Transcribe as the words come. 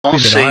All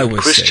that I saved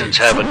was Christians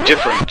saved. have a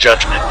different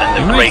judgment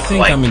than You the might great think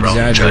white I'm throne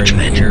exaggerating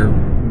judgment. here,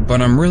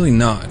 but I'm really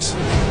not.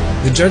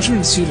 The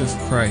judgment seat of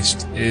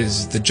Christ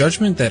is the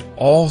judgment that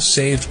all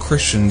saved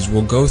Christians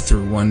will go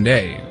through one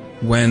day,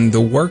 when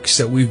the works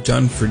that we've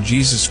done for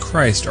Jesus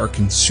Christ are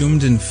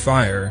consumed in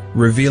fire,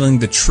 revealing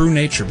the true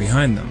nature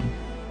behind them.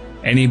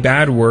 Any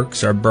bad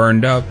works are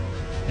burned up,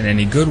 and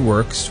any good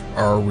works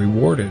are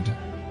rewarded.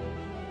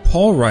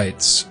 Paul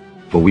writes,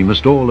 For we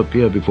must all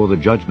appear before the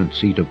judgment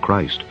seat of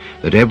Christ,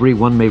 that every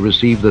one may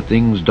receive the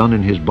things done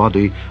in his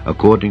body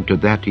according to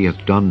that he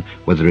hath done,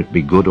 whether it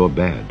be good or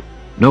bad.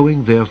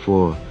 Knowing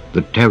therefore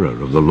the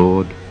terror of the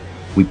Lord,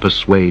 we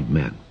persuade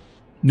men.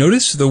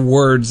 Notice the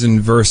words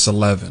in verse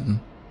 11.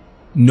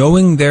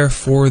 Knowing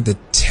therefore the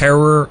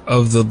terror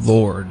of the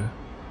Lord.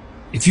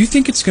 If you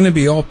think it's going to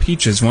be all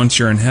peaches once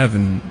you're in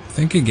heaven,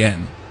 think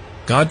again.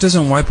 God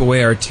doesn't wipe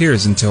away our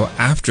tears until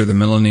after the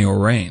millennial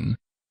reign.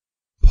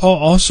 Paul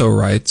also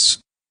writes,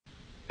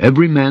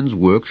 Every man's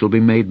work shall be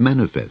made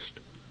manifest,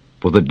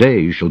 for the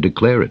day shall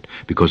declare it,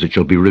 because it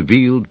shall be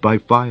revealed by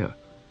fire.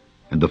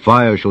 And the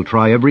fire shall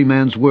try every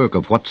man's work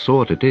of what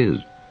sort it is.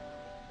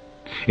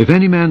 If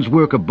any man's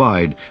work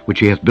abide, which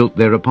he hath built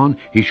thereupon,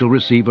 he shall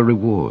receive a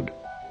reward.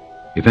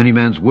 If any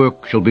man's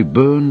work shall be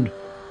burned,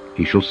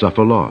 he shall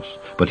suffer loss,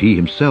 but he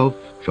himself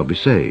shall be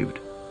saved,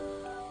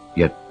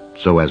 yet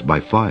so as by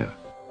fire.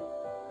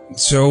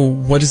 So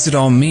what does it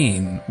all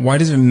mean? Why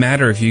does it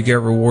matter if you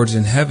get rewards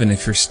in heaven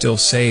if you're still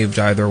saved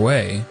either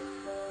way?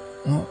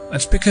 Well,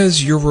 that's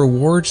because your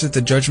rewards at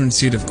the judgment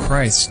seat of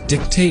Christ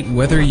dictate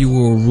whether you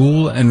will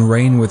rule and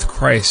reign with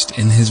Christ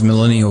in his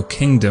millennial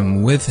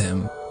kingdom with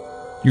him.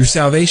 Your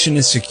salvation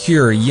is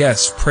secure,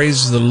 yes,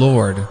 praise the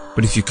Lord,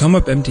 but if you come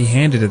up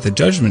empty-handed at the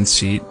judgment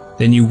seat,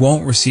 then you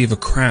won't receive a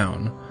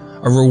crown,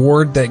 a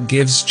reward that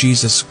gives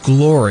Jesus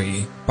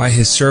glory by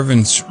his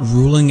servants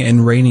ruling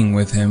and reigning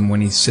with him when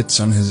he sits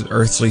on his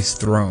earthly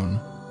throne.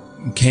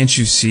 Can't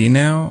you see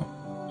now?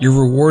 Your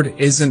reward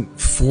isn't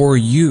for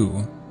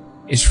you.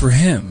 It's for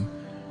him.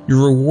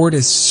 Your reward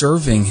is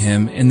serving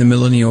him in the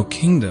millennial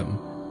kingdom.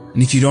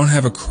 And if you don't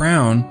have a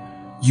crown,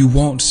 you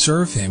won't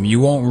serve him.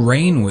 You won't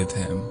reign with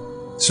him.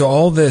 So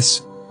all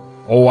this,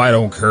 oh, I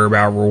don't care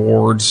about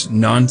rewards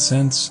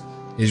nonsense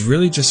is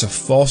really just a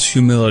false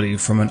humility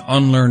from an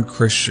unlearned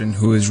Christian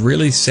who is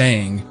really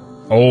saying,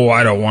 oh,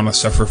 I don't want to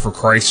suffer for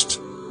Christ.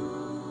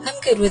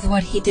 I'm good with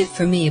what he did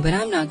for me, but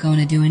I'm not going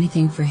to do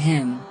anything for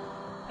him.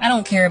 I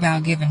don't care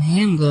about giving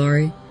him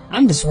glory.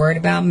 I'm just worried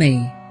about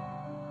me.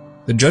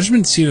 The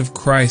judgment seat of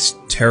Christ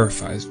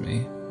terrifies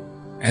me,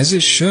 as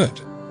it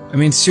should. I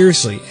mean,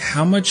 seriously,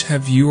 how much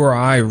have you or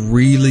I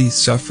really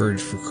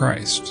suffered for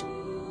Christ?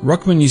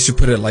 Ruckman used to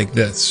put it like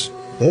this.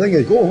 The thing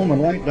is, go home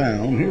and write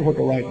down, here's what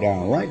to write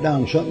down. Write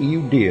down something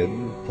you did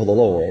for the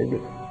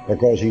Lord,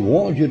 because he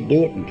wanted you to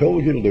do it and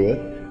told you to do it,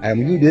 and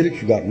when you did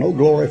it, you got no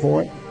glory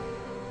for it,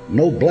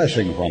 no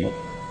blessing from it,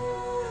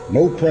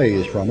 no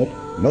praise from it,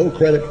 no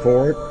credit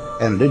for it,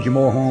 and it did you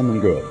more harm than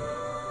good.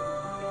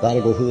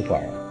 That'll go through the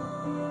fire.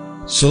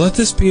 So let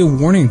this be a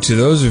warning to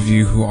those of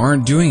you who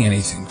aren't doing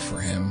anything for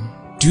him.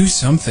 Do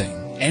something,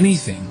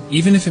 anything,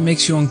 even if it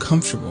makes you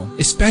uncomfortable,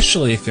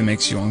 especially if it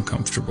makes you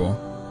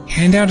uncomfortable.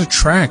 Hand out a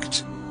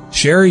tract,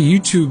 share a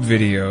YouTube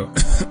video,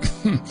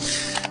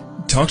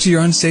 talk to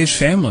your unsaved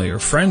family or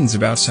friends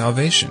about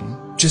salvation.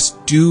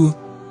 Just do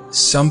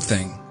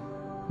something.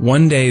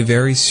 One day,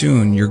 very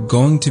soon, you're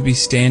going to be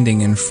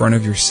standing in front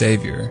of your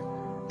Savior,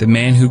 the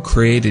man who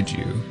created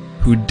you,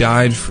 who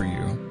died for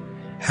you.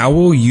 How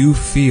will you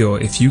feel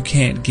if you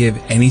can't give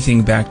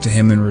anything back to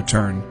him in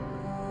return?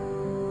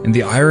 And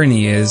the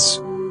irony is,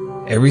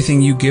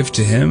 everything you give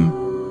to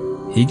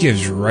him, he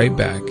gives right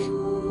back.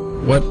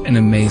 What an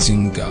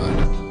amazing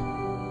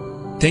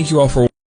God. Thank you all for